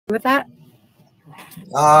with that?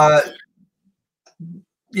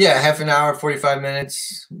 Yeah, half an hour, 45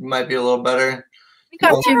 minutes might be a little better. We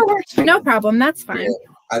got you. No problem. That's fine. Yeah,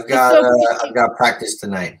 I've got practice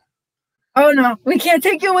tonight. Oh no, we can't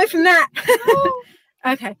take you away from that.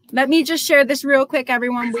 Okay, let me just share this real quick,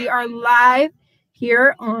 everyone. We are live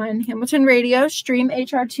here on Hamilton Radio, stream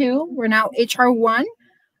HR2. We're now HR1.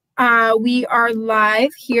 We are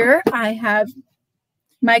live here. I have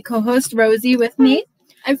my co-host Rosie with me.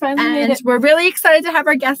 I finally made it. We're really excited to have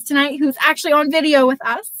our guest tonight who's actually on video with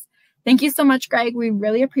us. Thank you so much, Greg. We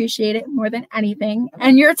really appreciate it more than anything.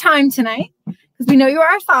 And your time tonight, because we know you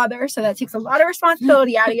are our father, so that takes a lot of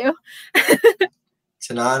responsibility out of you.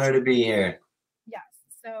 It's an honor to be here. Yes.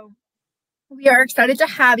 So we are excited to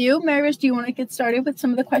have you. Maris, do you want to get started with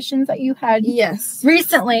some of the questions that you had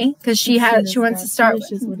recently? Because she wants to start with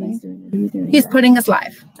He's putting us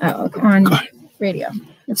live on radio.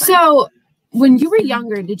 So when you were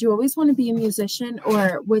younger, did you always want to be a musician,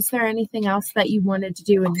 or was there anything else that you wanted to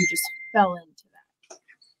do and you just fell into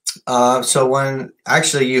that? So when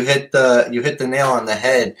actually you hit the nail on the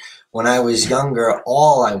head. When I was younger,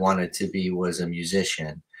 all I wanted to be was a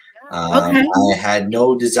musician. I had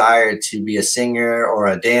no desire to be a singer or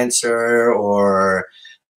a dancer or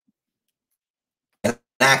an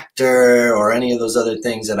actor or any of those other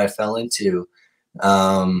things that I fell into.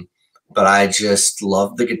 But I just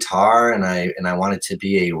loved the guitar, and I wanted to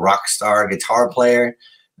be a rock star guitar player.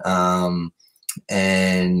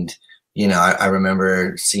 And you know, I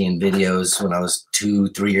remember seeing videos when I was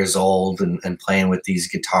 2-3 years old and playing with these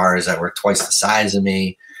guitars that were twice the size of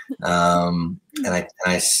me. And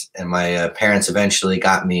my parents eventually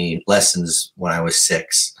got me lessons when I was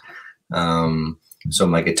 6. So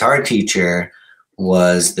my guitar teacher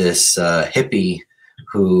was this hippie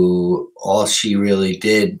who what she really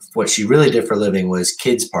did for a living was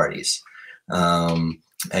kids parties.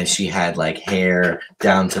 And she had like hair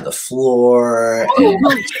down to the floor. And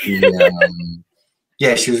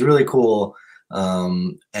she was really cool.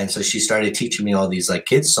 And so she started teaching me all these like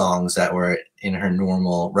kids songs that were in her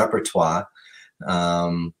normal repertoire.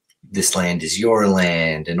 This Land Is Your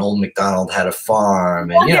Land, and Old MacDonald Had a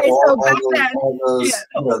Farm, and all those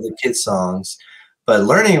the kids songs. But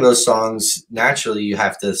learning those songs, naturally, you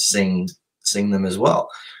have to sing them as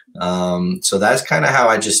well. So that's kind of how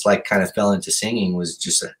I just kind of fell into singing, was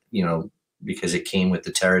just, because it came with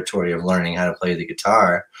the territory of learning how to play the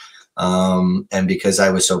guitar. And because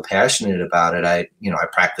I was so passionate about it, I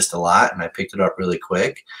practiced a lot and I picked it up really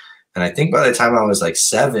quick. And I think by the time I was like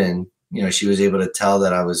 7, she was able to tell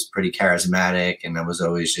that I was pretty charismatic and I was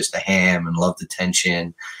always just a ham and loved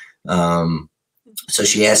attention. So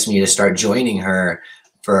she asked me to start joining her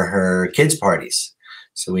for her kids' parties.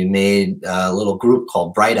 So we made a little group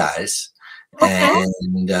called Bright Eyes.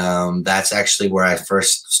 And that's actually where I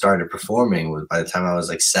first started performing. By the time I was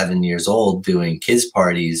like 7 years old, doing kids'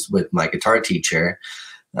 parties with my guitar teacher.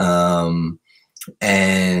 And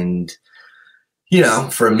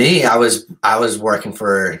for me, I was working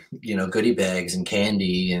for, goodie bags and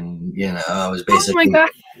candy, and, I was basically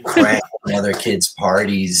cranking other kids'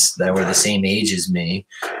 parties that were the same age as me.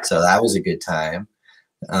 So that was a good time.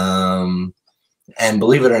 And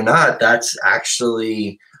believe it or not, that's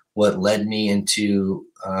actually what led me into,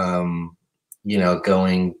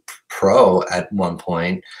 going pro at one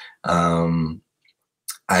point. My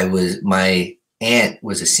aunt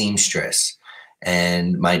was a seamstress.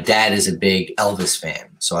 And my dad is a big Elvis fan.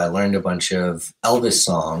 So I learned a bunch of Elvis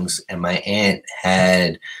songs, and my aunt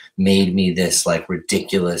had made me this like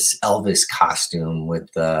ridiculous Elvis costume with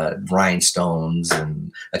rhinestones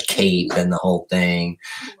and a cape and the whole thing.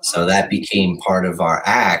 So that became part of our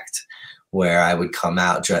act, where I would come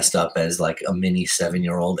out dressed up as like a mini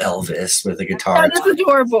 7-year-old Elvis with a guitar. That's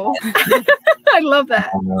adorable. I love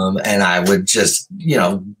that. And I would just,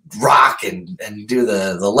 rock and do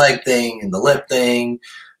the leg thing and the lip thing.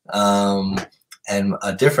 And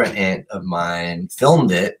a different aunt of mine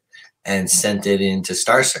filmed it and sent it into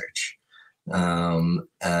Star Search.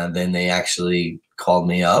 Then they actually called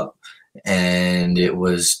me up, and it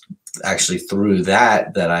was actually through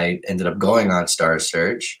that I ended up going on Star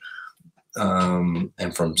Search.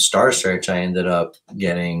 And from Star Search, I ended up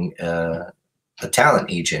getting a talent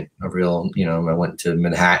agent, I went to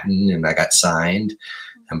Manhattan and I got signed.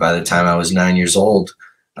 And by the time I was 9 years old,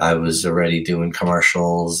 I was already doing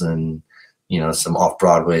commercials and, some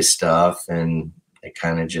off-Broadway stuff. And it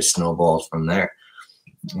kind of just snowballed from there.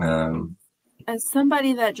 As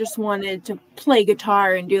somebody that just wanted to play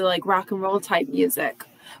guitar and do like rock and roll type music,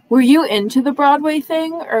 were you into the Broadway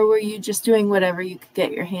thing, or were you just doing whatever you could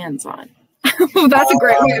get your hands on? That's a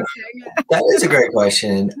great way of saying it. That is a great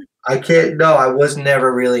question. I can't. No, I was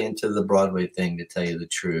never really into the Broadway thing, to tell you the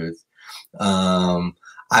truth.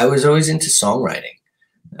 I was always into songwriting.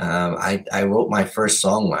 I wrote my first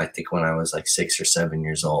song, I think, when I was like 6 or 7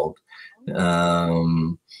 years old.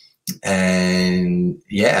 And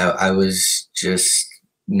yeah, I was just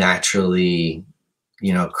naturally,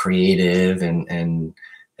 you know, creative, and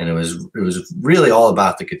it was really all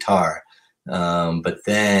about the guitar. But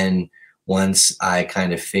then once I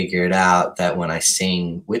kind of figured out that when I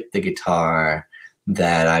sing with the guitar,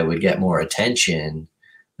 that I would get more attention,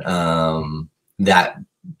 that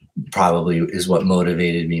probably is what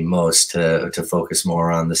motivated me most to focus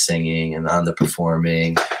more on the singing and on the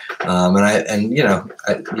performing. And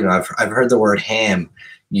I've heard the word ham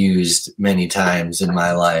used many times in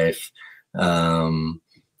my life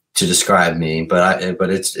to describe me, but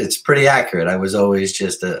it's pretty accurate. I was always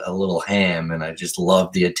just a little ham, and I just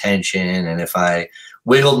loved the attention. And if I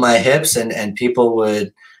wiggled my hips and people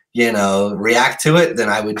would, you know, react to it, then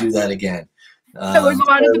I would do that again. So it was a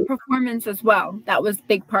lot of the performance as well. That was a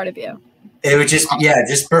big part of you. It was just, yeah,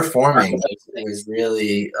 just performing was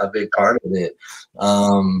really a big part of it.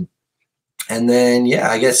 And then, yeah,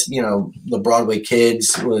 I guess, you know, the Broadway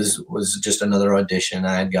Kids was just another audition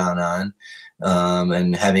I had gone on.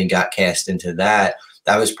 And having got cast into that,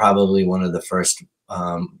 that was probably one of the first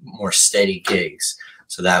more steady gigs.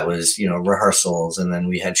 So that was, you know, rehearsals, and then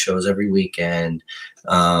we had shows every weekend.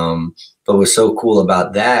 But what was so cool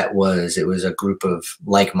about that was it was a group of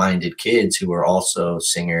like-minded kids who were also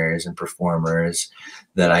singers and performers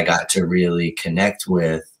that I got to really connect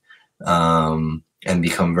with and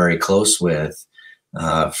become very close with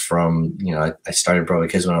from, you know, I started Broadway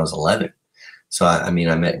Kids when I was 11. So I mean,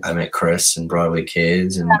 I met Chris and Broadway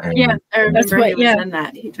Kids, and yeah, I remember he was in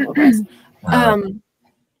that. He told us.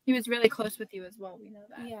 He was really close with you as well. We know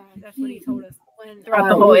that. Yeah, that's what he told us when throughout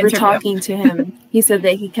the whole we were interview. talking to him. He said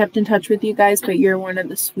that he kept in touch with you guys, but you're one of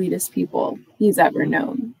the sweetest people he's ever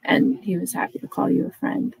known, and he was happy to call you a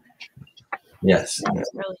friend. Yes, that was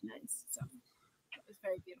really nice. So it was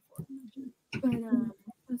very beautiful.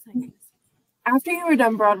 But after you were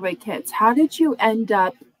done Broadway Kids, how did you end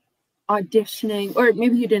up auditioning? Or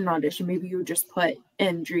maybe you didn't audition, maybe you were just put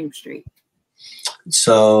in Dream Street.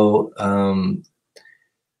 So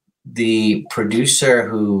the producer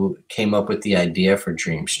who came up with the idea for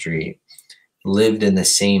Dream Street lived in the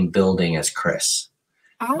same building as Chris.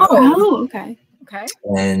 Oh, okay. Okay.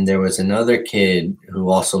 And there was another kid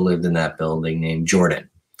who also lived in that building named Jordan.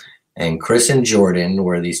 And Chris and Jordan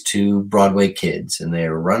were these two Broadway kids, and they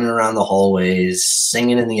were running around the hallways,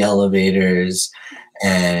 singing in the elevators.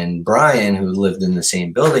 And Brian, who lived in the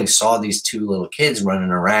same building, saw these two little kids running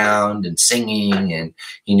around and singing, and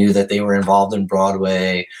he knew that they were involved in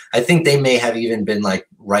Broadway. I think they may have even been like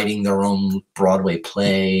writing their own Broadway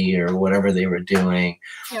play or whatever they were doing.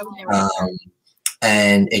 Yeah,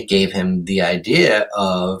 and it gave him the idea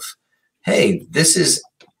of, hey,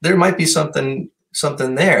 there might be something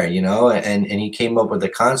there, you know, and he came up with the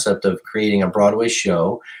concept of creating a Broadway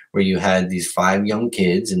show where you had these 5 young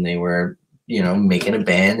kids, and they were, you know, making a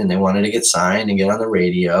band, and they wanted to get signed and get on the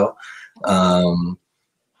radio.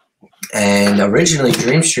 And originally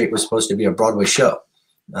Dream Street was supposed to be a Broadway show.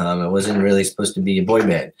 It wasn't really supposed to be a boy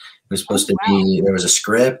band. It was supposed to be, there was a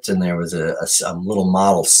script, and there was a little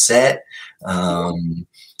model set.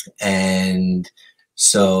 And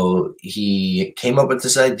so he came up with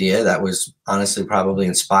this idea that was honestly probably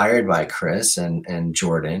inspired by Chris and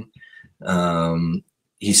Jordan.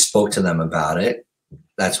 He spoke to them about it.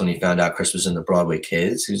 That's when he found out Chris was in the Broadway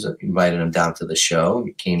Kids. He invited him down to the show.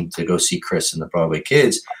 He came to go see Chris in the Broadway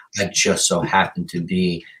Kids. I just so happened to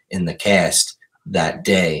be in the cast that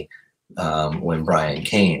day when Brian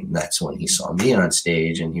came. That's when he saw me on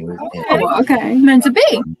stage, and he was okay, meant to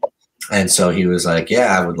be. And so he was like,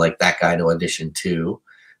 yeah, I would like that guy to audition too.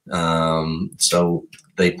 So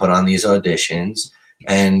they put on these auditions.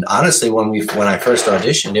 And honestly, when I first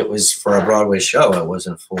auditioned, it was for a Broadway show. It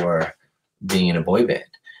wasn't for being in a boy band.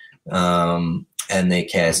 And they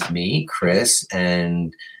cast me, Chris,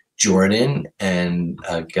 and Jordan, and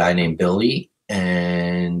a guy named Billy,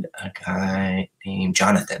 and a guy named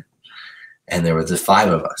Jonathan. And there were the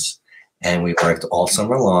 5 of us. And we worked all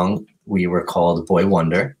summer long. We were called Boy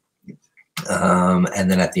Wonder. And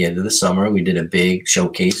then at the end of the summer, we did a big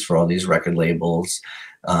showcase for all these record labels.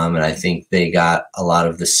 And I think they got a lot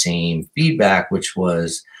of the same feedback, which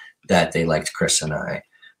was that they liked Chris and I,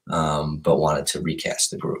 but wanted to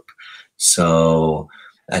recast the group. So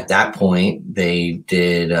at that point, they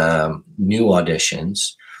did new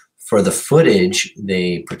auditions. For the footage,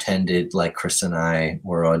 they pretended like Chris and I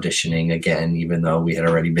were auditioning again, even though we had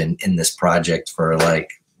already been in this project for like,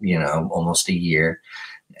 you know, almost a year.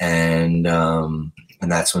 and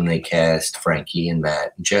that's when they cast Frankie and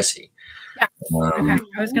Matt and Jesse. Yeah. Okay.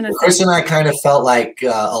 I was gonna say Chris and I kind of felt like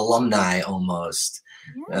alumni almost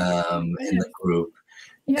in the group.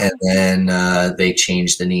 Yeah. And then they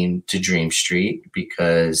changed the name to Dream Street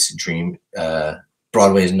because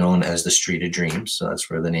Broadway is known as the Street of Dreams, so that's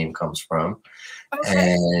where the name comes from.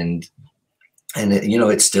 Okay. And it, you know,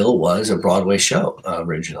 it still was a Broadway show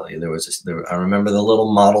originally. I remember the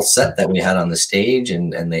little model set that we had on the stage,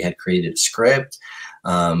 and they had created a script,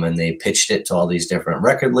 and they pitched it to all these different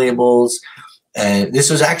record labels. And this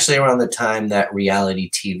was actually around the time that reality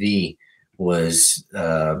TV was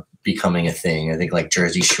becoming a thing. I think like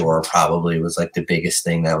Jersey Shore probably was like the biggest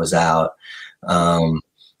thing that was out.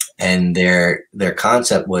 And their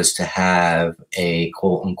concept was to have a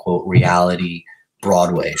quote unquote reality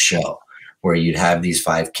Broadway show where you'd have these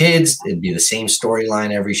 5 kids. It'd be the same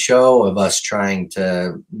storyline every show of us trying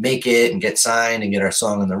to make it and get signed and get our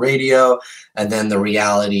song on the radio. And then the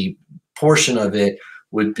reality portion of it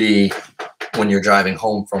would be when you're driving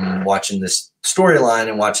home from watching this storyline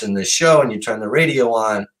and watching this show and you turn the radio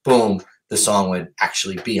on, boom, the song would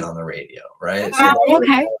actually be on the radio, right? So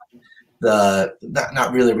Okay.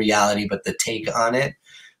 not really reality, but the take on it.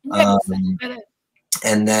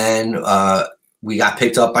 And then we got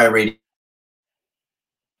picked up by Radio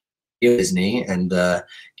Disney, and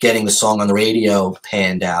getting the song on the radio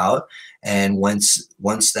panned out. And once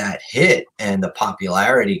that hit and the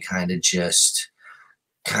popularity kind of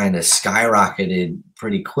skyrocketed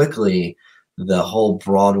pretty quickly, the whole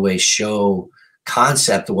Broadway show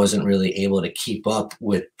concept wasn't really able to keep up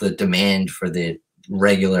with the demand for the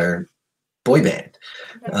regular boy band.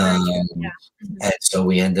 And so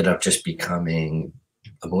we ended up just becoming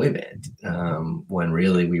a boy band when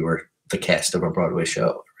really we were the cast of a Broadway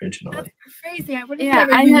show originally. That's crazy.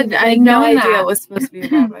 I had no idea it was supposed to be a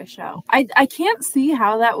Broadway show. I can't see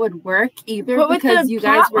how that would work either, because you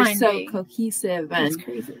guys were so cohesive and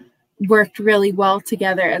worked really well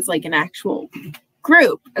together as like an actual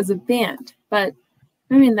group, as a band. But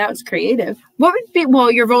I mean, that was creative. What would be,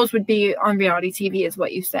 well, your roles would be on reality TV is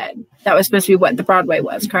what you said. That was supposed to be what the Broadway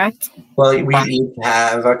was, correct? Well, we each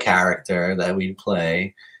have a character that we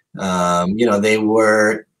play. You know, they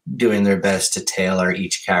were doing their best to tailor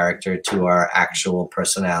each character to our actual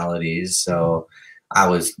personalities. So I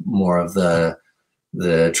was more of the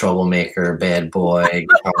troublemaker, bad boy,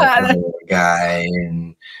 guy,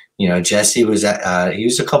 and you know, Jesse was he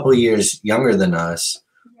was a couple of years younger than us.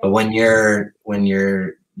 But when you're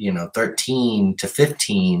you know 13 to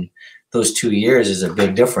 15, those 2 years is a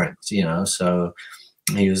big difference, you know. So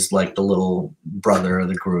he was like the little brother of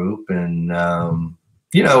the group, and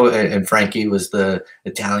you know, and Frankie was the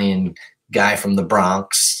Italian guy from the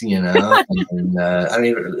Bronx, you know. And I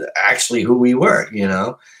mean, actually, who we were, you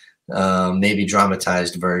know, maybe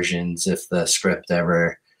dramatized versions if the script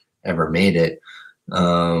ever made it.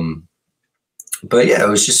 But yeah, it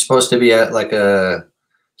was just supposed to be like a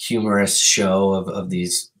humorous show of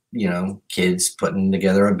these, you know, kids putting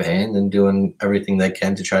together a band and doing everything they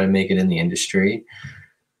can to try to make it in the industry.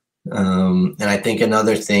 And I think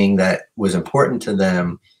another thing that was important to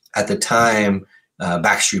them at the time,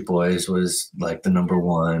 Backstreet Boys was like the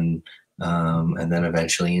 #1, and then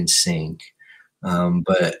eventually NSYNC.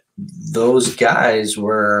 But those guys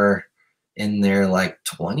were in their like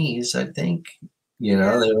 20s, I think. You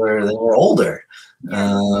know, they were older.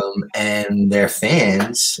 And their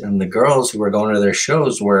fans and the girls who were going to their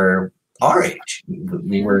shows were our age.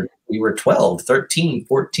 We were 12, 13,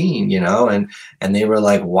 14, you know, and they were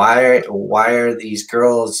like, why are these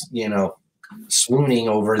girls, you know, swooning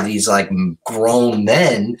over these like grown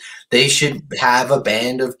men? They should have a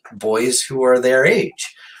band of boys who are their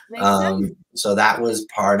age. So that was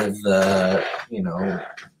part of the, you know,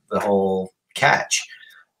 the whole catch.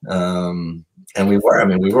 And we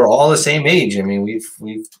were all the same age. I mean,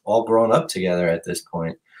 we've all grown up together at this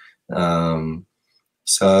point.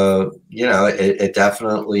 So, you know, it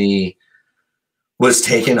definitely was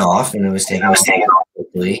taken off, and it was taken off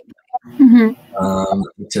quickly,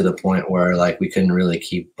 to the point where like we couldn't really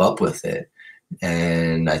keep up with it.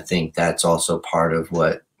 And I think that's also part of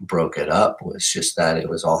what broke it up, was just that it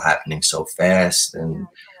was all happening so fast. And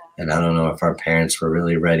I don't know if our parents were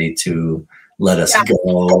really ready to let us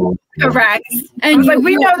go. Correct. And like,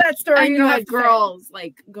 we know that story. And you had girls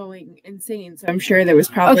like going insane, so I'm sure there was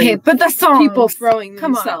probably okay, but the song people throwing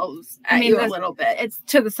themselves at you a little bit. It's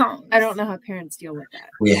to the song. I don't know how parents deal with that.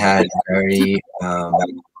 We had very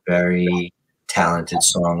very talented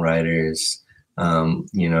songwriters,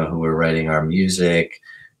 you know, who were writing our music.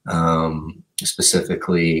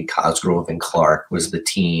 specifically Cosgrove and Clark was the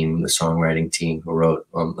team, the songwriting team who wrote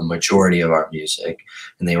the majority of our music.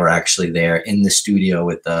 And they were actually there in the studio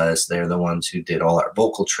with us. They're the ones who did all our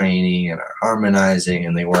vocal training and our harmonizing,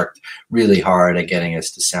 and they worked really hard at getting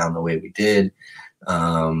us to sound the way we did.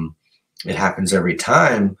 It Happens Every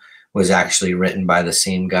Time was actually written by the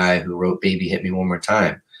same guy who wrote Baby Hit Me One More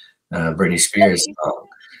Time, Britney Spears song.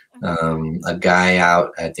 A guy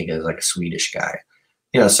out, I think it was like a Swedish guy.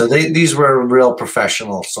 So these were real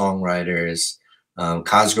professional songwriters.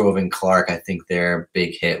 Cosgrove and Clark, I think their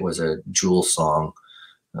big hit was a Jewel song.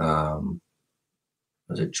 Was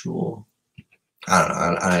it Jewel? I don't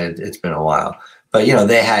know. It's been a while. But,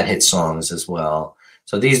 they had hit songs as well.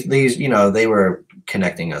 So these they were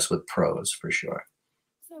connecting us with pros for sure.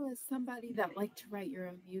 So as somebody that liked to write your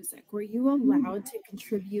own music, were you allowed to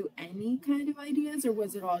contribute any kind of ideas, or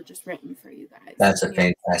was it all just written for you guys? That's a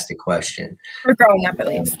fantastic question. For growing up, at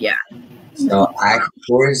least, yeah. So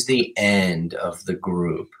towards the end of the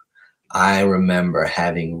group, I remember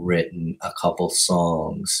having written a couple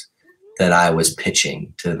songs that I was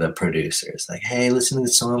pitching to the producers, like, "Hey, listen to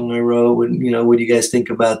the song I wrote. What do you guys think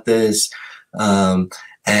about this?" I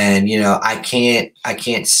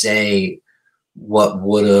can't say what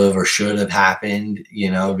would have or should have happened,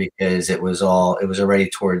 because it was already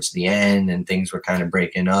towards the end and things were kind of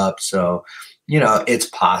breaking up. So, it's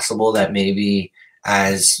possible that maybe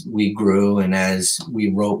as we grew and as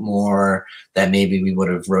we wrote more, that maybe we would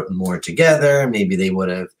have written more together. Maybe they would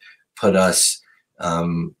have put us,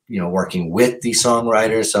 working with the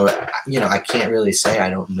songwriters. So, I can't really say, I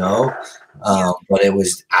don't know. But it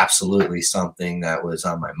was absolutely something that was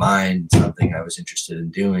on my mind, something I was interested in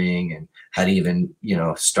doing and had even,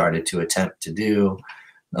 started to attempt to do.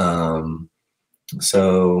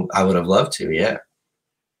 So I would have loved to, yeah.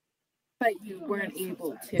 But you weren't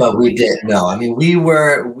able to. But we did. No, I mean, we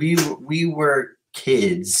were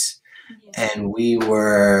kids, and we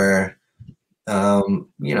were,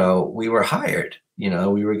 we were hired.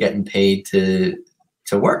 We were getting paid to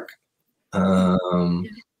work.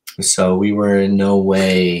 So we were in no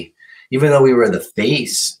way, even though we were the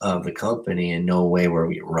face of the company, in no way were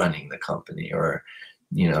we running the company or,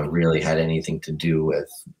 really had anything to do with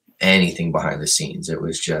anything behind the scenes. It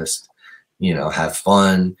was just, have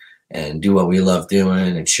fun and do what we love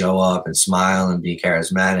doing and show up and smile and be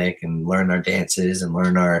charismatic and learn our dances and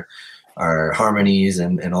learn our harmonies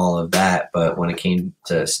and all of that. But when it came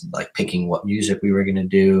to like picking what music we were going to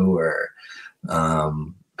do or,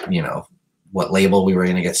 what label we were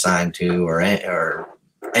going to get signed to or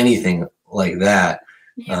anything like that.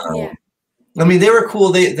 I mean, they were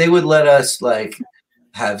cool. They would let us like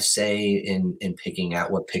have say in picking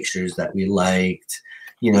out what pictures that we liked.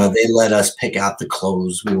 They let us pick out the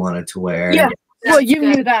clothes we wanted to wear. Yeah. Well, you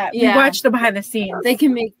knew that. Yeah. We watched the behind the scenes. They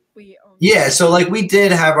can make. Yeah. So like we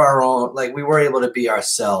did have our own, like we were able to be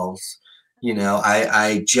ourselves.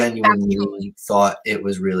 I genuinely thought it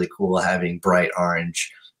was really cool having bright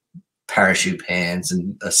orange parachute pants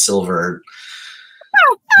and a silver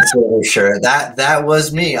shirt. That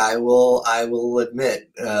was me. I will admit.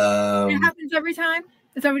 It happens every time.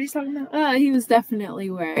 Is that what he's talking about? He was definitely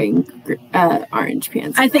wearing orange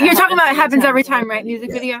pants. I think you're talking about It Happens Every Time, right?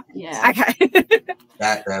 Music video. Yeah. Okay.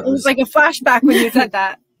 that it was like a flashback when you said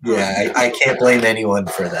that. Yeah, I can't blame anyone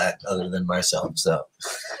for that other than myself. So.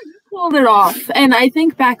 Pulled it off, and I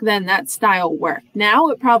think back then that style worked. Now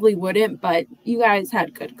it probably wouldn't, but you guys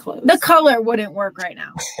had good clothes. The color wouldn't work right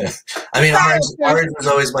now. I mean, orange was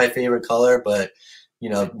always my favorite color, but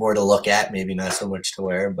more to look at, maybe not so much to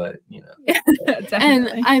wear, but And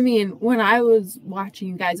I mean, when I was watching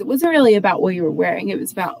you guys, it wasn't really about what you were wearing. It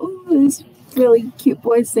was about, this really cute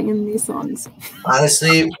boys singing these songs.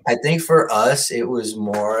 Honestly, I think for us, it was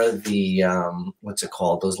more the what's it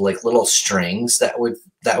called? Those like little strings that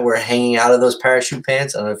were hanging out of those parachute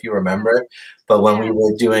pants. I don't know if you remember, but when we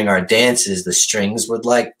were doing our dances, the strings would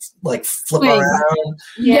like flip around.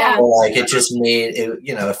 Yeah, like it just made it.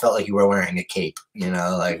 It felt like you were wearing a cape.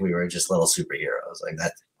 Like we were just little superheroes. Like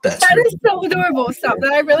that. That is so adorable. Stop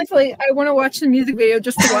that. I really feel like I want to watch the music video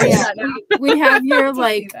just to watch that now. We have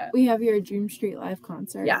your Dream Street Live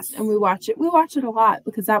concert. Yes. And we watch it a lot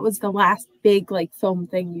because that was the last big film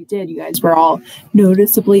thing you did. You guys were all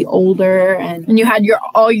noticeably older and you had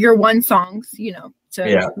all your one songs, So we wanted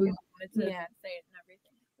to say it and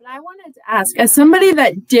everything. But I wanted to ask, as somebody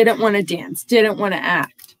that didn't want to dance, didn't want to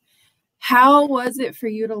act, how was it for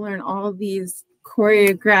you to learn all of these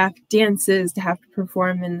choreographed dances to have to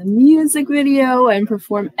perform in the music video and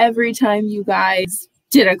perform every time you guys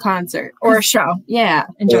did a concert or a show? Yeah,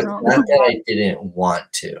 in general. Not that I didn't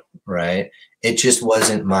want to, right? It just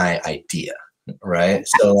wasn't my idea. right?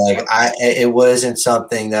 So like it wasn't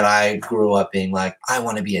something that I grew up being like, I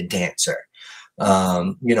want to be a dancer.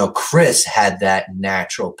 You know, Chris had that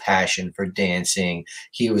natural passion for dancing.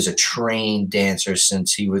 He was a trained dancer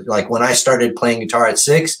since he was like, when I started playing guitar at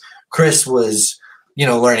 6, Chris was, you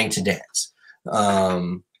know, learning to dance.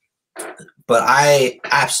 But I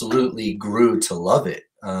absolutely grew to love it.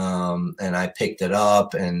 And I picked it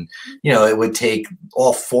up, and, you know, it would take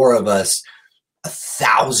all 4 of us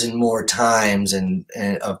 1,000 more times and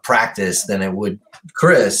of practice than it would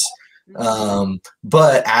Chris.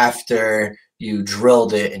 But after you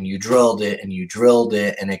drilled it and you drilled it and you drilled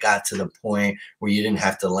it, and it got to the point where you didn't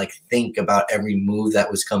have to like think about every move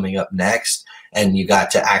that was coming up next, and you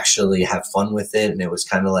got to actually have fun with it, and it was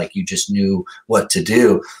kind of like you just knew what to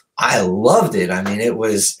do. I loved it. I mean, it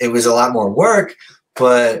was a lot more work,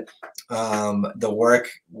 but the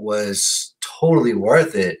work was totally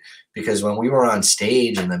worth it, because when we were on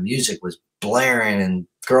stage and the music was blaring and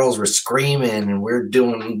girls were screaming and we're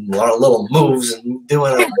doing a lot of little moves and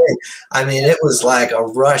doing it, I mean, it was like a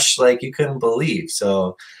rush like you couldn't believe.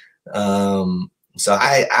 So so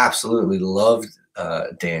I absolutely loved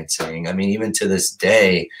dancing. I mean, even to this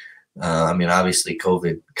day, I mean, obviously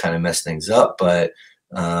COVID kind of messed things up, but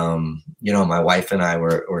you know, my wife and I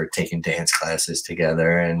were taking dance classes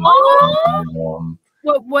together, and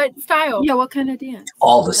what style? Yeah, what kind of dance?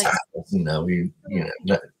 all the styles, you know,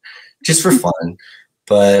 just for fun.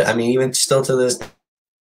 But I mean, even still to this,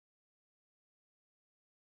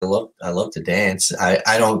 I love to dance.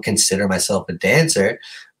 I don't consider myself a dancer,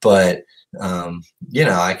 but you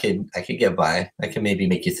know, I could get by. I can maybe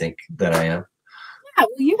make you think that I am. Yeah,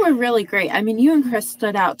 well, you were really great. I mean, you and Chris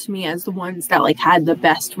stood out to me as the ones that like had the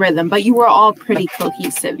best rhythm, but you were all pretty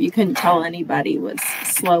cohesive. You couldn't tell anybody was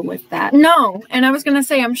slow with that. No, and I was gonna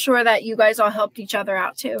say, I'm sure that you guys all helped each other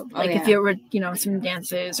out too. Like if you were, you know, some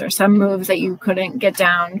dances or some moves that you couldn't get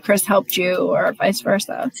down, Chris helped you, or vice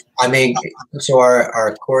versa. I mean, so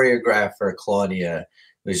our choreographer Claudia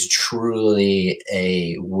was truly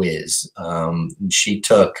a whiz. She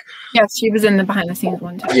took, yes, she was in the behind the scenes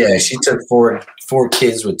one time. yeah, she took four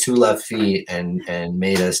kids with 2 left feet and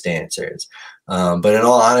made us dancers. But in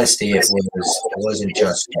all honesty, it wasn't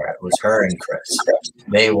just her. It was her and Chris.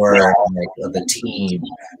 They were like the team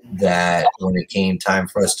that when it came time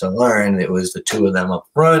for us to learn, it was the 2 of them up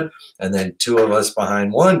front, and then 2 of us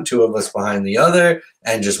behind one, 2 of us behind the other,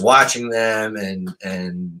 and just watching them and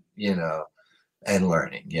you know, and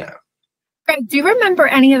learning. Yeah. Greg, do you remember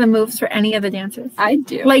any of the moves for any of the dances? I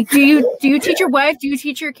do. Like, do you teach your wife? Do you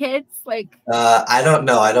teach your kids? Like, I don't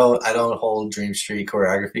know. I don't hold Dream Street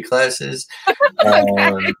choreography classes.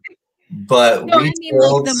 But no, we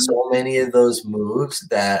build like so many of those moves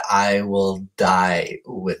that I will die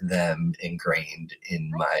with them ingrained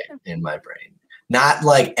in my brain. Not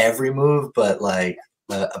like every move, but like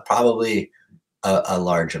probably a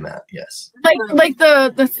large amount. Yes. Like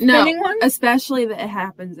the spinning one, especially that it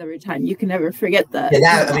happens every time. You can never forget that.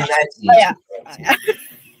 Yeah, I mean that's easy. Yeah.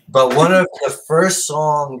 But one of our first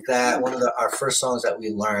songs that we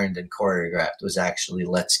learned and choreographed was actually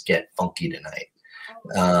 "Let's Get Funky Tonight,"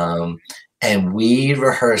 and we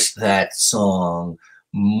rehearsed that song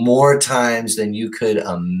more times than you could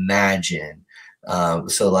imagine.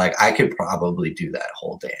 So like I could probably do that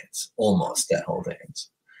whole dance, almost that whole dance.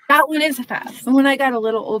 That one is fast. And when I got a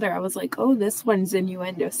little older, I was like, oh, this one's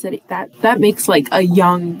Innuendo City. That makes like a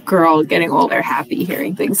young girl getting older happy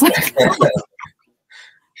hearing things like that.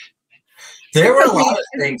 There were a lot of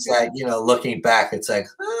things that, you know, looking back, it's like,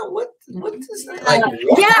 what does that like?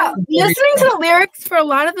 Yeah, listening to the lyrics for a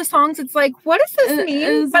lot of the songs, it's like, what does this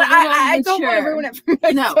mean? But I don't want to ruin it for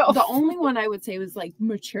myself. No, the only one I would say was like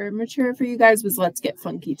mature for you guys was "Let's Get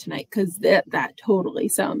Funky Tonight," because that totally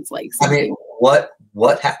sounds like something. I mean,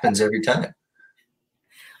 what happens every time?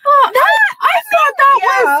 Oh, I thought that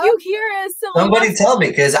was you hear a silly. Somebody tell me,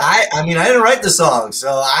 because I mean I didn't write the song,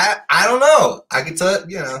 so I don't know. I can tell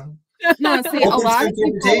you know. No, see, a lot of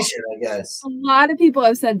people, I guess. A lot of people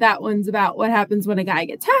have said that one's about what happens when a guy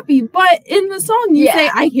gets happy, but in the song you say,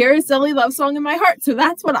 "I hear a silly love song in my heart," so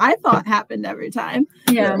that's what I thought happened every time.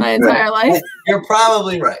 Yeah, my entire life. You're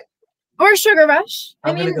probably right. Or Sugar Rush.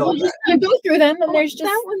 I mean, you go through them, and there's just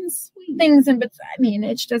that one's sweet. Things in between. I mean,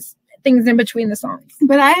 it's just things in between the songs.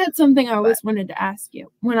 But I had something I always wanted to ask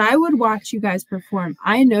you. When I would watch you guys perform,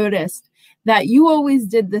 I noticed that you always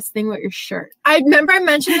did this thing with your shirt. I remember I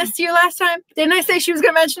mentioned this to you last time. Didn't I say she was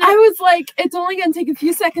going to mention it? I was like, it's only going to take a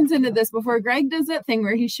few seconds into this before Greg does that thing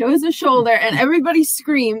where he shows his shoulder and everybody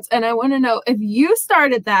screams. And I want to know if you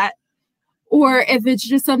started that or if it's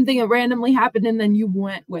just something that randomly happened and then you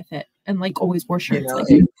went with it and like always wore shirts. You know, like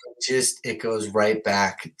it goes right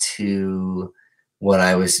back to what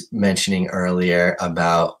I was mentioning earlier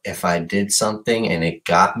about if I did something and it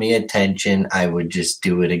got me attention, I would just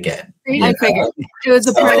do it again. I figured it was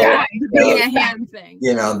a part of being a hand thing.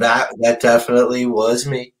 You know, that definitely was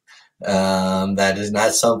me. That is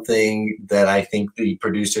not something that I think the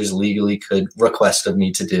producers legally could request of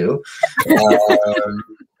me to do.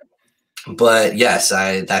 But yes,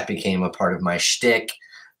 that became a part of my shtick,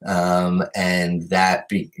 and that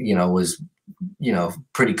was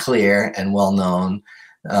pretty clear and well known.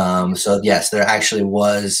 So yes, there actually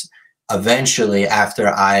was eventually, after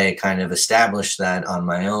I kind of established that on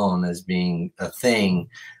my own as being a thing,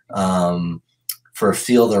 for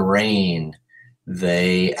Feel the Rain,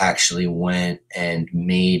 they actually went and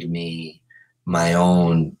made me my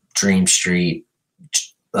own Dream Street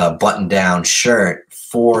button down shirt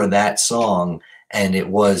for that song, and it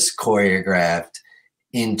was choreographed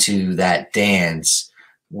into that dance.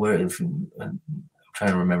 I'm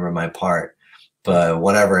trying to remember my part, but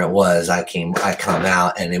whatever it was, I come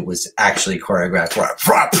out and it was actually choreographed.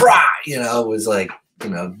 It was like,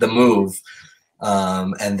 the move.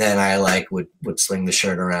 And then I would swing the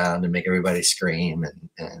shirt around and make everybody scream,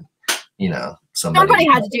 and somebody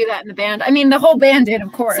had to do that in the band. I mean, the whole band did,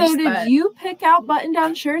 of course. So did you pick out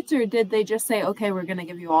button-down shirts, or did they just say, okay, we're going to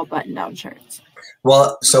give you all button-down shirts?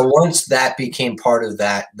 Well, so once that became part of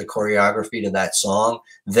the choreography to that song,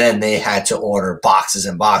 then they had to order boxes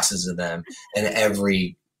and boxes of them. And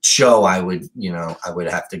every show I would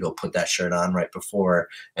have to go put that shirt on right before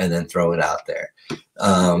and then throw it out there.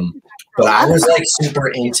 But I was super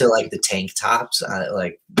into the tank tops.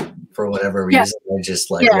 For whatever reason, I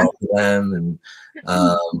just loved them. And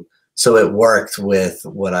so it worked with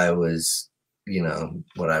what I was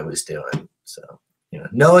doing. So.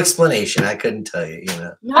 No explanation. I couldn't tell you.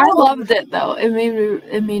 I loved it though. It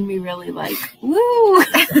made me really woo.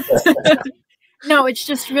 No, it's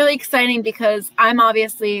just really exciting because I'm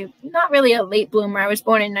obviously not really a late bloomer. I was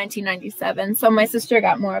born in 1997, so my sister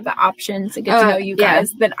got more of the option to get to know you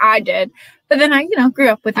guys than I did. But then I, grew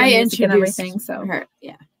up with music and everything. So her,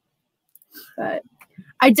 yeah. But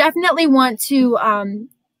I definitely want to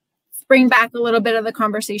bring back a little bit of the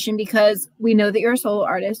conversation because we know that you're a solo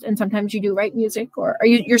artist and sometimes you do write music, or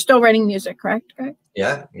you're still writing music, correct?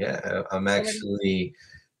 Yeah. I'm actually,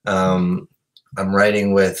 I'm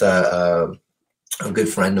writing with a good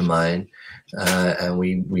friend of mine, and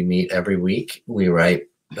we meet every week. We write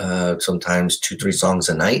sometimes 2-3 songs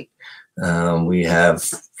a night. We have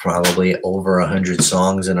probably over 100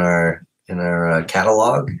 songs in our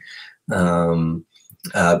catalog.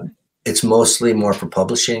 It's mostly more for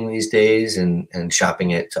publishing these days and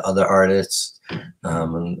shopping it to other artists.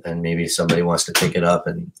 And maybe somebody wants to pick it up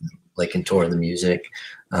and tour the music.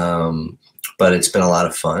 But it's been a lot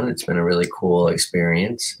of fun. It's been a really cool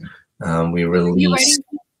experience. We released. Are you writing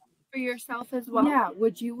for yourself as well? Yeah.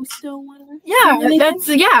 Would you still want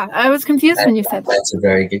to? Yeah, I was confused when you said that. That's a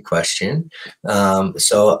very good question.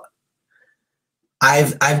 So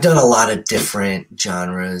I've done a lot of different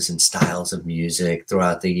genres and styles of music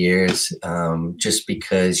throughout the years, just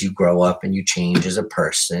because you grow up and you change as a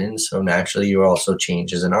person. So naturally you also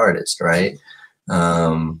change as an artist, right?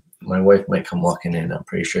 My wife might come walking in. I'm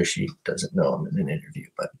pretty sure she doesn't know I'm in an interview,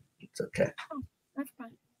 but it's okay. Oh, that's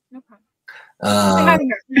fine. No problem. Say hi to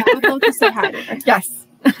her. Yeah, I would love to say hi to her. Yes.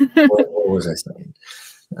 what was I saying?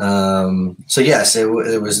 So yes, it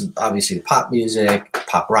was obviously pop music,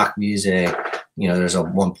 pop rock music. There's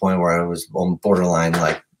one point where I was on borderline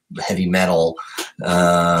heavy metal.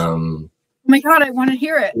 Oh my God, I want to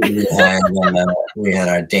hear it. we had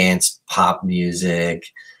our dance pop music,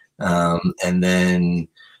 and then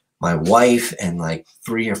my wife and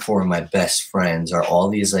 3 or 4 of my best friends are all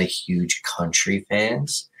these huge country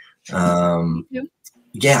fans.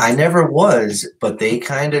 Yeah, I never was, but they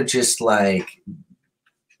kind of just hi.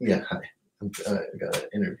 I got an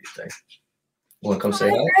interview thing. Want to come say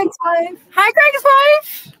hi? Greg's wife. Hi, Greg's wife.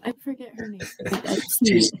 I forget her name.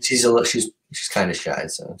 she's kind of shy,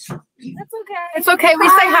 so That's okay. It's okay. We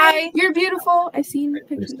say hi. You're beautiful. I've seen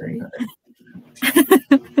pictures of you.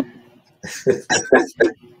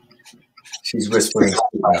 She's whispering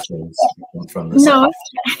from the side.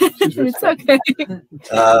 No, it's okay.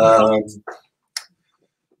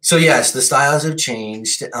 So yes, the styles have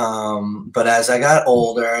changed, but as I got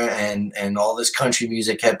older and all this country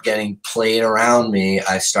music kept getting played around me,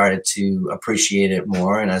 I started to appreciate it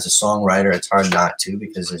more. And as a songwriter, it's hard not to,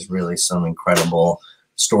 because there's really some incredible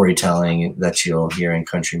storytelling that you'll hear in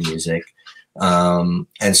country music.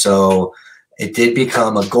 And so it did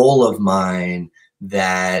become a goal of mine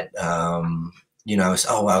that, I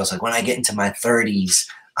was like, when I get into my 30s,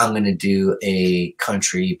 I'm going to do a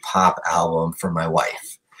country pop album for my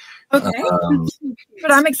wife. Okay.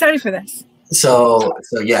 But I'm excited for this. So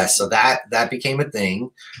that became a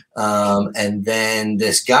thing. And then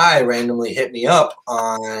this guy randomly hit me up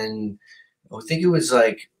on, I think it was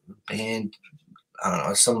like band, I don't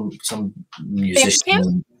know, some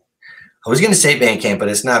musician. I was gonna say Bandcamp, but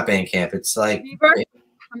it's not Bandcamp. It's like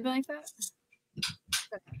something like that.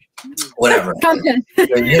 Whatever. So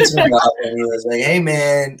he hits me up and he was like, "Hey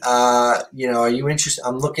man, you know, are you interested?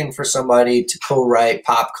 I'm looking for somebody to co-write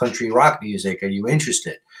pop, country, rock music. Are you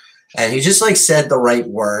interested?" And he just like said the right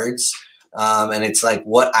words, and it's like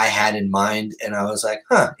what I had in mind. And I was like,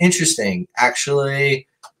 "Huh, interesting. Actually,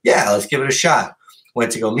 yeah, let's give it a shot."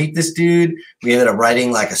 Went to go meet this dude. We ended up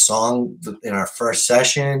writing like a song in our first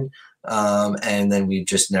session. And then we've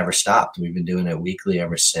just never stopped. We've been doing it weekly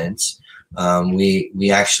ever since.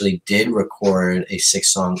 We actually did record a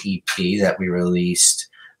 6-song EP that we released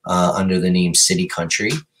under the name City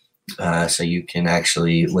Country. So you can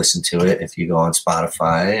actually listen to it if you go on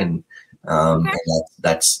Spotify, and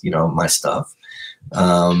that's you know, my stuff.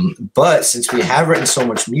 But since we have written so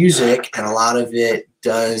much music and a lot of it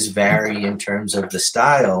does vary in terms of the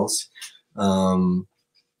styles,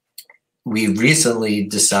 we recently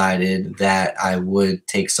decided that I would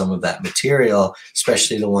take some of that material,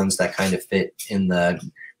 especially the ones that kind of fit in the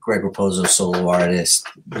Greg Raposo solo artist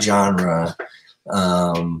genre.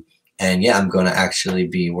 And yeah, I'm going to actually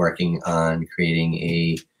be working on creating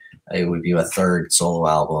it would be a 3rd solo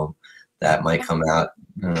album that might come out.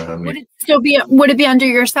 Would it still be? Would it be under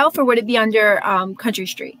yourself, or would it be under Country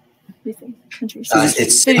Street?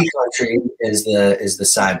 It's City Country is the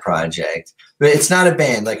side project, but it's not a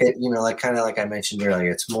band. Like you know, like kind of like I mentioned earlier,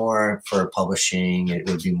 it's more for publishing. It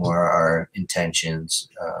would be more our intentions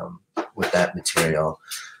with that material.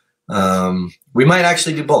 We might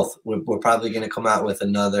actually do both. We're probably going to come out with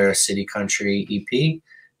another City Country EP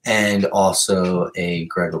and also a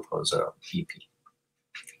Greg Raposo EP.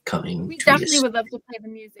 We definitely would love to play the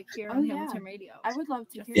music here on Hamilton Radio. I would love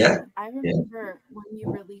to hear that. I remember when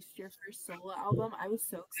you released your first solo album, I was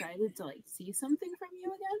so excited to like see something from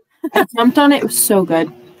you again. I jumped on it. It was so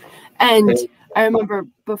good. And I remember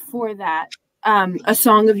before that, a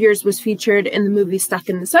song of yours was featured in the movie Stuck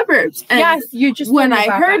in the Suburbs. And yes, you just when I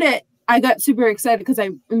heard it, I got super excited because I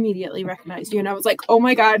immediately recognized you, and I was like, "Oh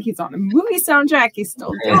my God, he's on a movie soundtrack. He's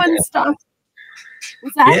still doing stuff."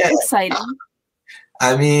 Was that exciting?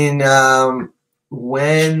 I mean,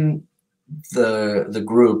 when the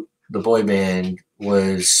group, the boy band,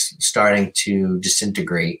 was starting to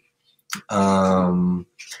disintegrate,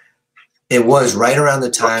 it was right around the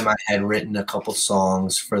time I had written a couple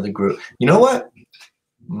songs for the group. You know what?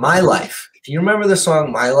 My Life. Do you remember the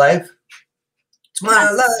song My Life? It's my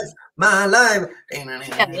life, my life.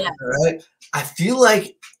 Right? I feel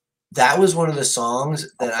like that was one of the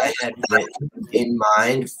songs that I had written in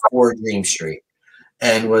mind for Dream Street.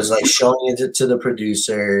 And was like showing it to the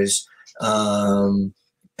producers, and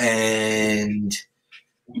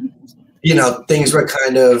you know, things were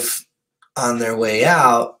kind of on their way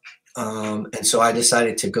out, and so I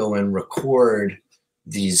decided to go and record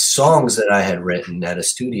these songs that I had written at a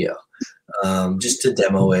studio, just to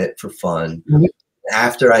demo it for fun.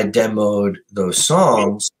 After I demoed those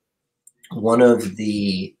songs, one of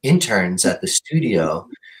the interns at the studio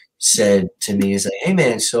said to me, "Is like, hey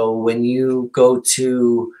man, so when you go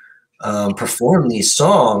to perform these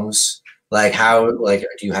songs, like how, like,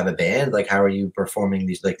 do you have a band? Like, how are you performing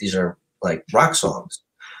these? Like, these are like rock songs."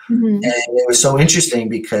 And it was so interesting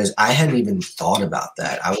because I hadn't even thought about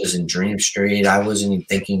that. I was in Dream Street. I wasn't even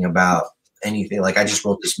thinking about anything. Like, I just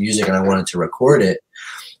wrote this music and I wanted to record it.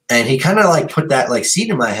 And he kind of like put that like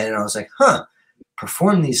seed in my head, and I was like, huh,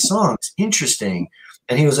 perform these songs, interesting.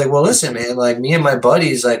 And he was like, well, listen, man, like me and my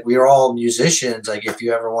buddies, like we're all musicians. Like if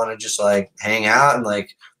you ever want to just like hang out and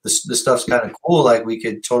like this stuff's kind of cool, like we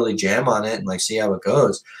could totally jam on it and like see how it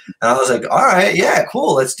goes. And I was like, all right, yeah,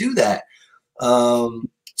 cool, let's do that.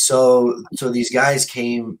 So these guys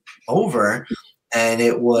came over, and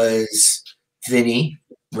it was Vinny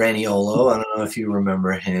Raniolo. I don't know if you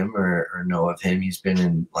remember him or know of him. He's been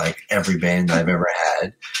in like every band I've ever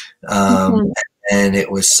had. And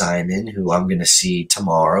it was Simon, who I'm going to see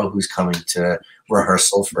tomorrow, who's coming to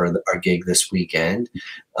rehearsal for our gig this weekend.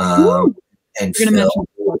 And Phil,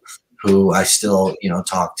 who I still, you know,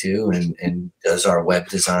 talk to and does our web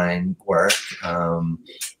design work.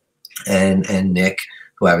 And Nick,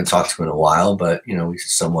 who I haven't talked to in a while, but, you know, we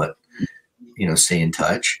somewhat, you know, stay in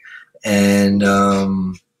touch. And,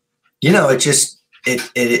 you know,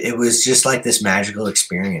 it was just like this magical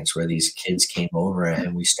experience where these kids came over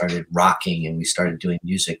and we started rocking and we started doing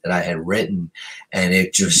music that I had written, and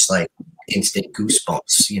it just like instant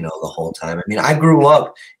goosebumps, you know, the whole time. I mean, I grew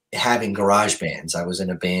up having garage bands. I was in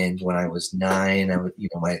a band when I was 9.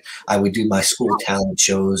 I would do my school talent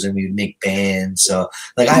shows, and we would make bands. So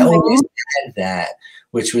like I always had that,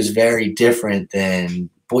 which was very different than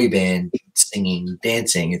boy band singing,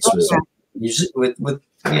 dancing. It was usually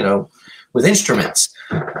with instruments.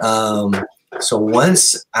 So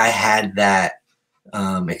once I had that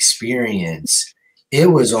experience, it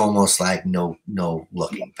was almost like no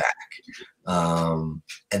looking back.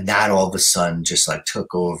 And that all of a sudden just like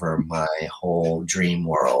took over my whole dream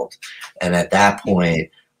world. And at that point,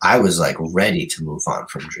 I was like ready to move on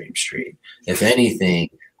from Dream Street. If anything,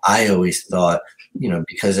 I always thought,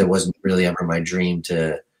 because it wasn't really ever my dream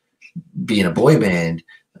to be in a boy band,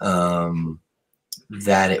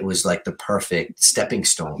 that it was like the perfect stepping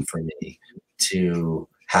stone for me to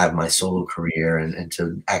have my solo career and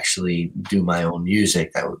to actually do my own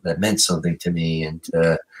music that meant something to me, and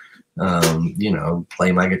to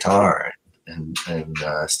play my guitar and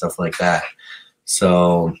stuff like that.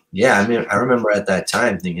 So yeah, I mean, I remember at that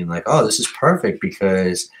time thinking like, oh, this is perfect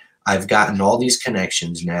because I've gotten all these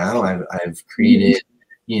connections now. I've created,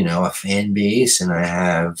 a fan base, and I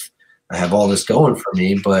have all this going for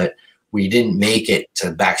me, but we didn't make it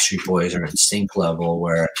to Backstreet Boys or NSYNC level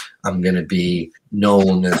where I'm going to be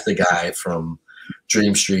known as the guy from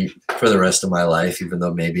Dream Street for the rest of my life, even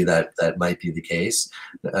though maybe that might be the case,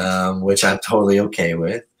 which I'm totally okay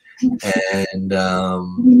with. And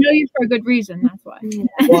we know you for a good reason. That's why.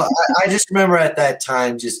 Well, I just remember at that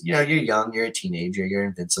time, just, you're young, you're a teenager, you're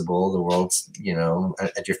invincible. The world's,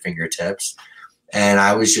 at your fingertips. And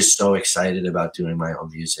I was just so excited about doing my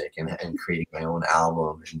own music and creating my own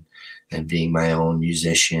album and being my own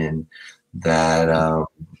musician that,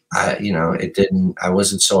 I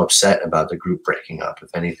wasn't so upset about the group breaking up. If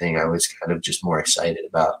anything, I was kind of just more excited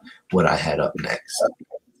about what I had up next.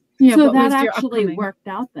 Yeah, so that actually worked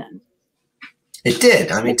out then. It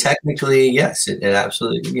did. I mean, technically, yes, it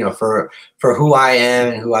absolutely, for who I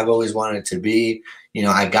am and who I've always wanted to be,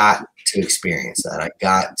 I got to experience that. I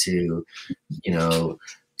got to,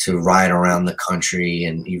 to ride around the country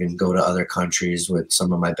and even go to other countries with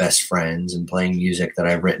some of my best friends and playing music that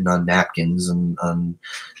I've written on napkins and on,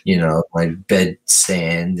 my bed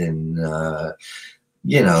stand and,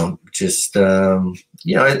 it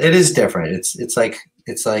is different.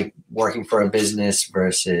 It's like working for a business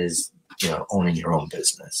versus, owning your own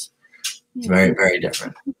business. It's very, very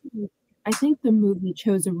different. I think the movie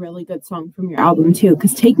chose a really good song from your album too,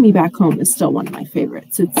 because "Take Me Back Home" is still one of my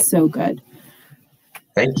favorites. It's so good.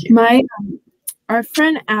 Thank you. Our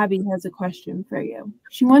friend Abby has a question for you.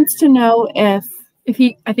 She wants to know can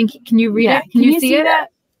you read it? Can you see it?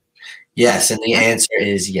 Yes, and the answer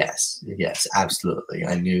is yes. Yes, absolutely.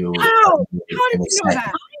 I knew. How did you know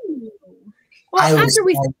that? Well, it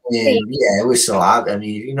was so obvious. I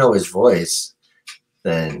mean, if you know his voice,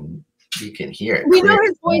 then you can hear it. We know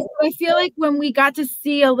his voice, but I feel like when we got to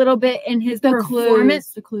see a little bit in his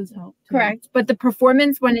performance, the clues helped. Correct, but the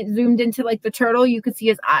performance when it zoomed into like the turtle, you could see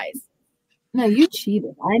his eyes. No, you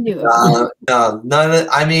cheated. I knew it. No, none of.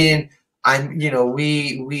 I mean,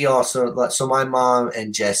 we also. So my mom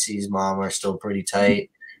and Jesse's mom are still pretty tight.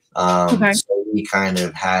 Okay. So we kind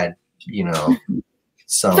of had,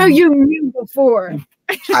 So you knew before.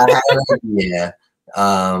 I had an idea.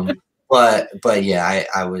 But yeah,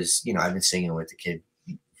 I was, I've been singing with the kid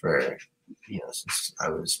for, since I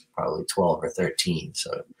was probably 12 or 13.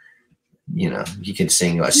 So, you can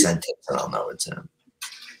sing a sentence and I'll know it's him.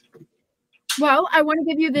 Well, I want to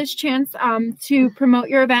give you this chance to promote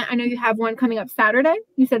your event. I know you have one coming up Saturday.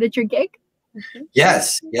 You said it's your gig.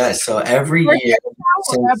 Yes. So every year,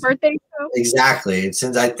 a birthday show. Exactly.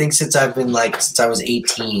 Since I been since I was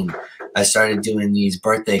 18, I started doing these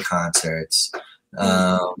birthday concerts.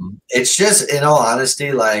 It's just, in all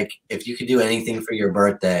honesty, like, if you could do anything for your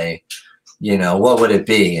birthday, what would it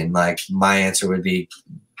be? And like, my answer would be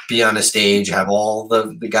on a stage, have all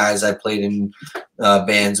the guys I played in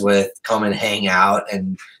bands with come and hang out,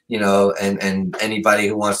 and and anybody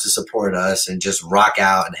who wants to support us, and just rock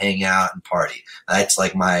out and hang out and party. That's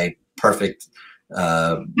like my perfect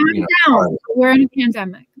we're in a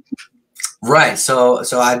pandemic. Right. So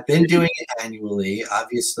I've been doing it annually.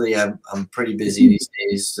 Obviously, I'm pretty busy these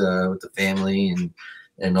days with the family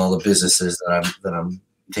and all the businesses that I'm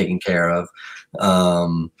taking care of.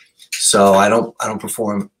 So I don't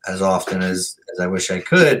perform as often as I wish I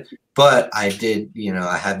could, but I did,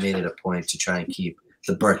 I have made it a point to try and keep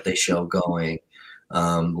the birthday show going.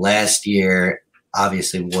 Last year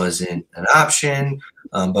obviously wasn't an option,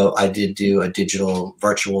 but I did do a digital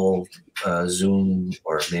virtual Zoom,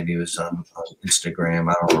 or maybe it was on Instagram,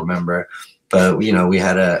 I don't remember, but we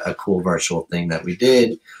had a cool virtual thing that we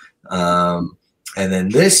did. And then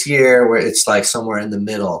this year, where it's like somewhere in the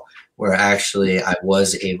middle, where actually I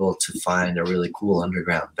was able to find a really cool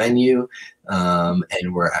underground venue,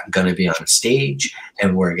 and we're going to be on a stage,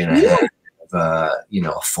 and we're going to have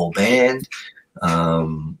a full band.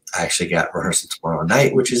 I actually got rehearsal tomorrow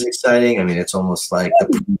night, which is exciting. I mean, it's almost like the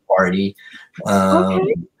pre-party.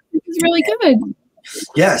 Okay, this is really good.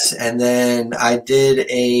 Yes, and then I did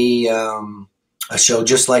a show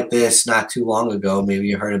just like this not too long ago. Maybe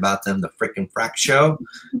you heard about them, the Frickin' Frack Show.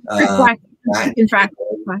 Frickin' Frack.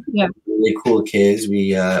 Yeah, really cool kids.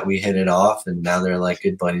 We hit it off, and now they're like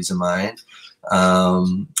good buddies of mine.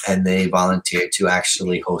 And they volunteered to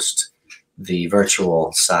actually host the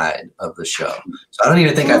virtual side of the show. So I don't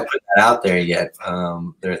even think I've put that out there yet. I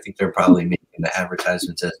think they're probably making the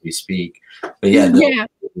advertisements as we speak. But yeah, they'll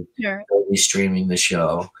be streaming the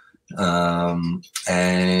show. And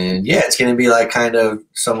yeah, it's going to be like kind of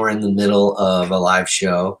somewhere in the middle of a live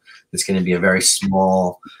show. It's going to be a very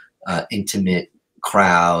small, intimate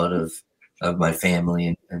crowd of my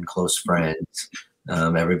family and close friends.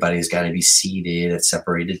 Everybody's got to be seated at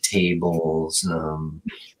separated tables. And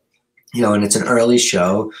it's an early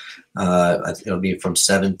show. It'll be from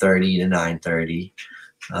 7:30 to 9:30.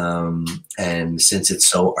 And since it's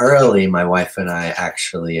so early, my wife and I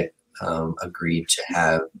actually agreed to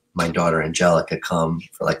have my daughter Angelica come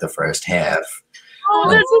for like the first half. Oh,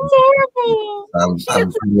 that's adorable.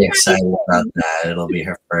 I'm pretty excited about that. It'll be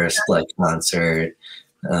her first like concert.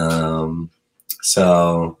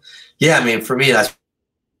 So yeah, I mean, for me, that's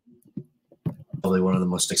probably one of the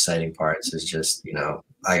most exciting parts is just,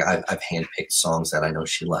 I've handpicked songs that I know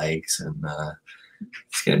she likes, and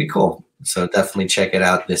it's going to be cool. So definitely check it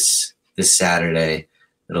out this Saturday.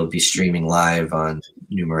 It'll be streaming live on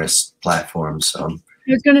numerous platforms. So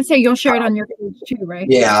I was going to say you'll share it on your page too, right?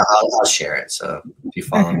 Yeah, I'll share it. So if you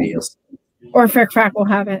follow me, you'll see. Or Frick Frack will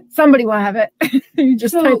have it. Somebody will have it. You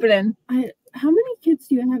just type it in. How many kids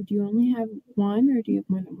do you have? Do you only have one, or do you have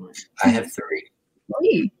more than one? I have 3.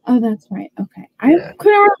 3. Oh, that's right. Okay. I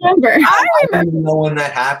couldn't remember. I don't even know when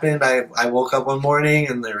that happened. I woke up one morning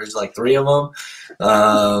and there was like 3 of them.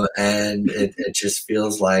 And it just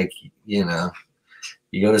feels like, you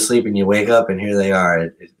go to sleep and you wake up and here they are.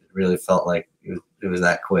 It really felt like it was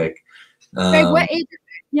that quick. What age?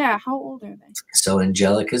 Yeah. How old are they? So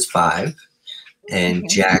Angelica's 5 and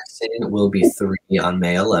Jackson will be 3 on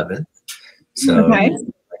May 11th. So like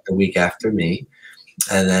the week after me.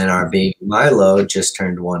 And then our baby Milo just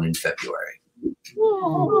turned 1 in February.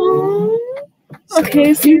 Aww.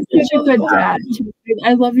 Okay, so you're such a good dad.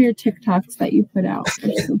 I love your TikToks that you put out.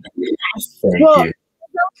 Thank you.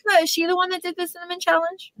 Is she the one that did the cinnamon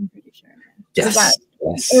challenge? I'm pretty sure. Yes.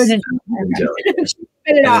 Spit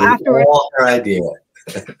it out afterwards. All her idea.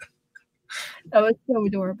 That was so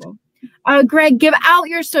adorable. Greg, give out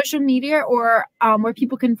your social media or where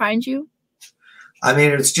people can find you. I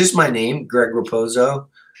mean, it's just my name, Greg Raposo,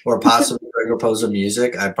 or possibly Greg Raposo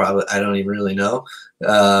Music. I don't even really know.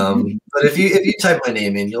 But if you type my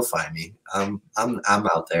name in, you'll find me. I'm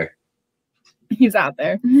out there. He's out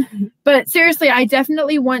there. But seriously, I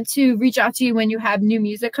definitely want to reach out to you when you have new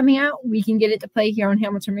music coming out. We can get it to play here on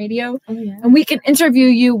Hamilton Radio, and we can interview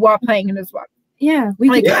you while playing it as well. Yeah,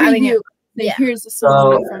 we can having you. Here's the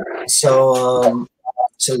song. So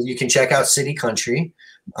you can check out City Country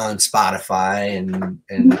on Spotify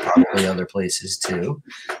and probably other places too.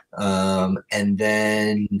 And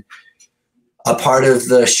then a part of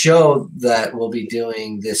the show that we'll be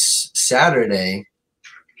doing this Saturday,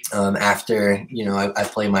 after I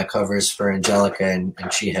play my covers for Angelica and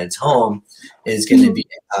she heads home, is going to be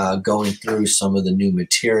going through some of the new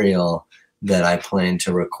material that I plan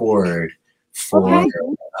to record for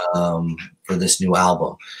this new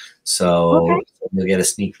album. So you'll get a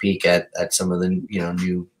sneak peek at some of the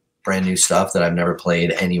new brand new stuff that I've never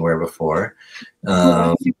played anywhere before.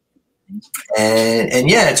 And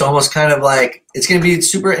yeah, it's almost kind of like it's going to be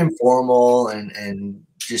super informal and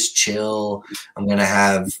just chill. I'm going to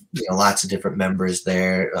have lots of different members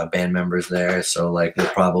there, band members there. So like we'll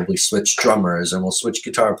probably switch drummers and we'll switch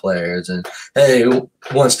guitar players, and hey, who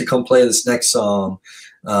wants to come play this next song?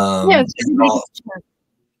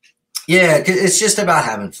 Yeah, it's just about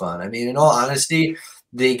having fun. I mean, in all honesty,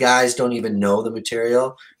 the guys don't even know the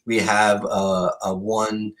material. We have a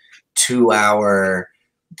 1-2 hour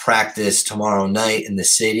practice tomorrow night in the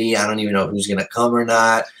city. I don't even know who's going to come or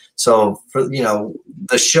not. So for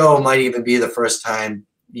the show might even be the first time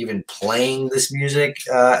even playing this music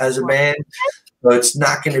as a band. So it's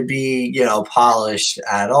not going to be polished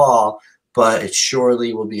at all. But it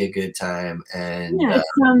surely will be a good time. And it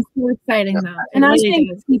sounds so exciting though. And I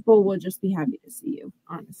think people will just be happy to see you,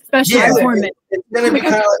 honestly. Especially it's then it'd be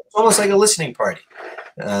kind of like, almost like a listening party.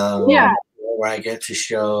 Yeah. Where I get to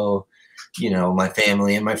show, my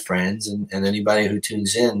family and my friends and anybody who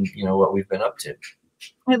tunes in, what we've been up to.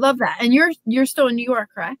 I love that. And you're still in New York,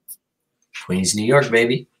 correct? Queens, New York,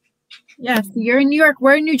 baby. Yes, you're in New York.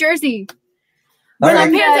 We're in New Jersey. All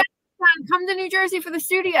right. Come to New Jersey for the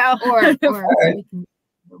studio,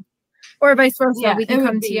 or vice versa. Yeah, we can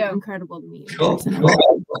come to you. Incredible to meet you. Cool.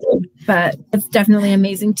 But it's definitely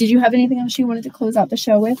amazing. Did you have anything else you wanted to close out the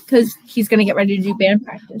show with? Because he's going to get ready to do band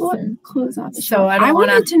practice and close out the show. So I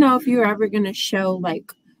wanted to know if you were ever going to show,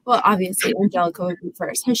 like, well, obviously Angelica would be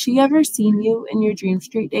first. Has she ever seen you in your Dream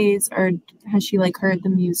Street days, or has she like heard the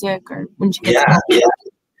music, or when she gets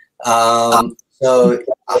So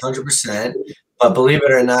 100%. But believe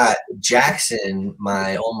it or not, Jackson,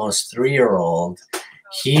 my almost 3-year-old,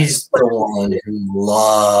 he's the one who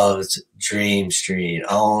loves Dream Street.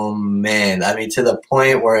 Oh man. I mean, to the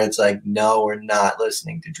point where it's like, no, we're not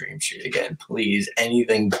listening to Dream Street again. Please,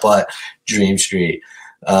 anything but Dream Street.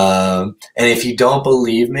 And if you don't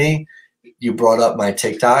believe me, you brought up my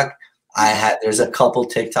TikTok. There's a couple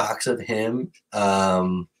TikToks of him,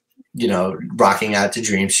 rocking out to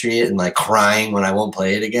Dream Street and like crying when I won't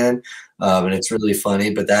play it again. And it's really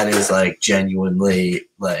funny, but that is like genuinely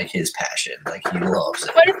like his passion. Like he loves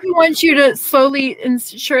it. What if he wants you to slowly and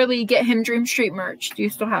surely get him Dream Street merch? Do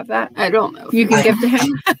you still have that? I don't know. You can give to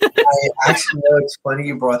him. I actually know it's funny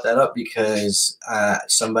you brought that up because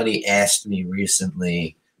somebody asked me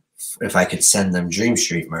recently if I could send them Dream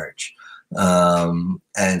Street merch.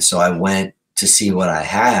 And so I went to see what I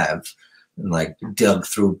have and like dug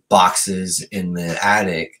through boxes in the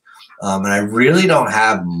attic. And I really don't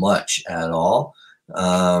have much at all.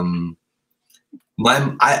 I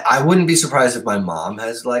wouldn't be surprised if my mom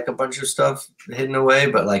has like a bunch of stuff hidden away,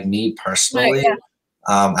 but like me personally,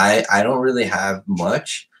 I don't really have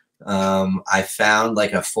much. I found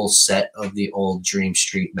like a full set of the old Dream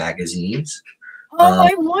Street magazines. Oh,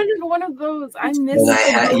 I wanted one of those. I missed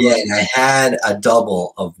it. And I had a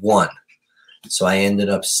double of one. So I ended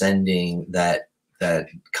up sending that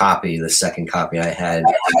copy, the second copy I had,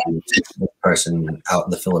 to the person out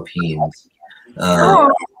in the Philippines.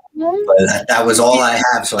 But that was all I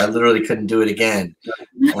have, so I literally couldn't do it again.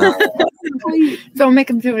 Don't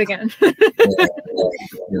make him do it again.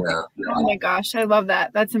 Oh my gosh, I love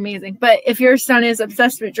that. That's amazing. But if your son is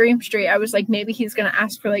obsessed with Dream Street, I was like, maybe he's gonna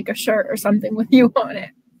ask for like a shirt or something with you on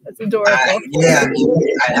it. That's adorable. I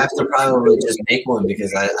have to probably just make one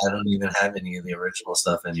because I don't even have any of the original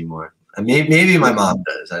stuff anymore. I mean, maybe my mom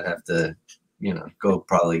does. I'd have to,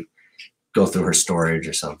 go through her storage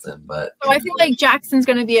or something. But I feel like Jackson's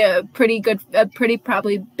going to be a pretty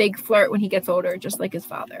probably big flirt when he gets older, just like his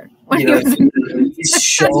father. He's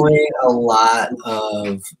showing a lot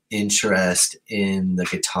of interest in the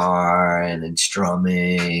guitar and in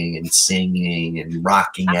strumming and singing and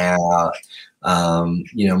rocking out.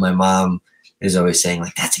 My mom is always saying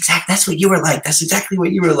like, that's what you were like. That's exactly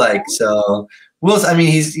what you were like. So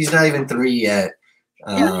he's not even 3 yet.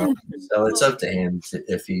 So it's up to him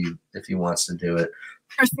if he wants to do it.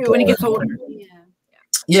 When he gets older.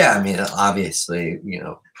 Yeah, I mean, obviously,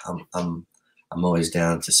 I'm always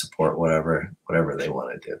down to support whatever they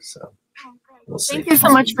want to do. So we'll see. Thank you so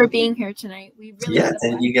much for being here tonight. We really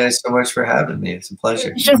thank you guys so much for having me. It's a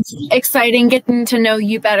pleasure. It's just exciting getting to know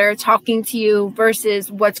you better, talking to you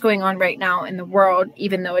versus what's going on right now in the world,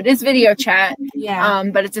 even though it is video chat. Yeah.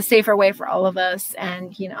 But it's a safer way for all of us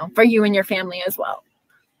and, for you and your family as well.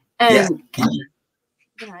 And can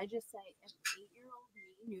I just say, if 8-year-old me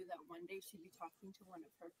knew that one day she'd be talking to one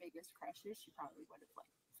of her biggest crushes, she probably would have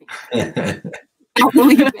don't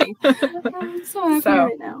believe me. I'm so happy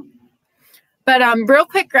right now. But real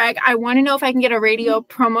quick, Greg, I want to know if I can get a radio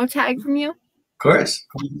promo tag from you. Of course.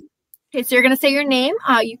 Okay, so you're going to say your name.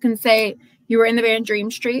 You can say you were in the band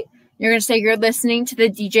Dream Street. You're going to say you're listening to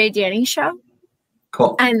the DJ Dani show.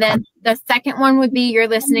 Cool. And then the second one would be you're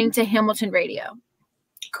listening to Hamilton Radio.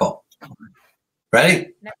 Cool.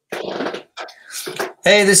 Ready?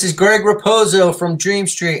 Hey, this is Greg Raposo from Dream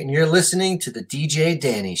Street, and you're listening to the DJ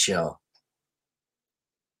Dani show.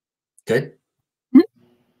 Good?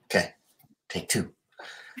 Okay. Take 2.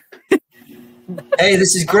 Hey,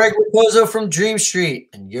 this is Greg Raposo from Dream Street,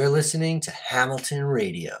 and you're listening to Hamilton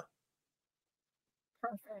Radio.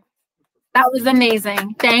 Perfect. That was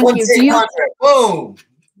amazing. Thank you. Boom.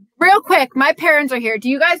 Real quick, my parents are here. Do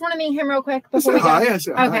you guys want to meet him real quick before we go? Hi,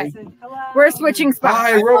 Okay. Hello. We're switching spots.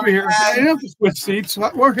 Hi, we're over here. I don't have to switch seats.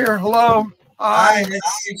 We're here. Hello. Hi, nice to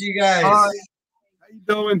meet you guys. Hi. How you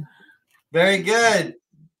doing? Very good.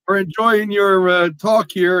 We're enjoying your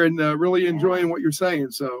talk here and really enjoying what you're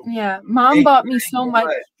saying. So yeah, Mom bought me so much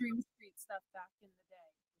Dream Street stuff stuff back in the day.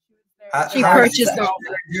 She was there. She How are purchased things all out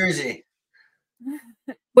there in Jersey.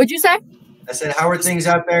 What'd you say? I said, how are things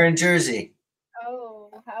out there in Jersey? Oh,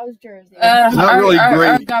 how's Jersey? Not really our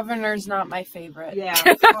great. governor's not my favorite. Yeah,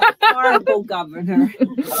 horrible governor.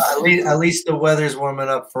 At least the weather's warming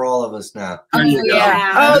up for all of us now. There you go.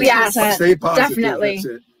 yeah. Oh, yes. Stay positive. Definitely. That's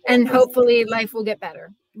it. And hopefully life will get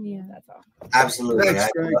better. Yeah. That's all. Absolutely.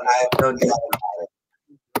 That's great. I have no doubt about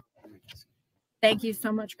it. Thank you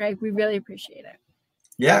so much, Greg. We really appreciate it.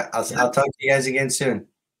 Yeah, I'll talk to you guys again soon.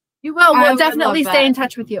 You will. I We'll would definitely love stay in that.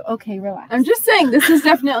 touch with you. Okay, relax. I'm just saying, this has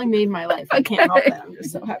definitely made my life. I can't help it. I'm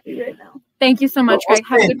just so happy right now. Thank you so much, Greg.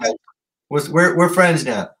 Have a good one. We're friends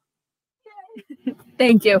now.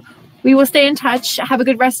 Thank you. We will stay in touch. Have a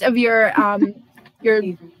good rest of your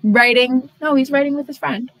writing. No, he's writing with his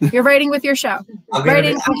friend. You're writing with your show. I'm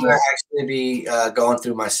Writing gonna actually be going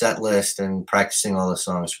through my set list and practicing all the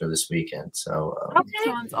songs for this weekend. So Okay.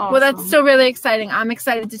 Sounds awesome. Well, that's still really exciting. I'm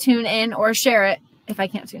excited to tune in or share it if I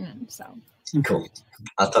can't tune in. So cool.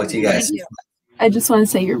 I'll talk to you guys. thank you. I just want to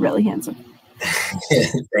say you're really handsome.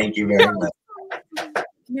 Thank you very much.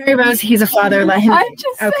 Mary Rose, he's a father. Let him. I'm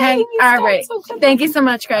just Okay. saying, you All sound right. so good. Thank you so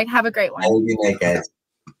much, Greg. Have a great one. Have a good night, guys.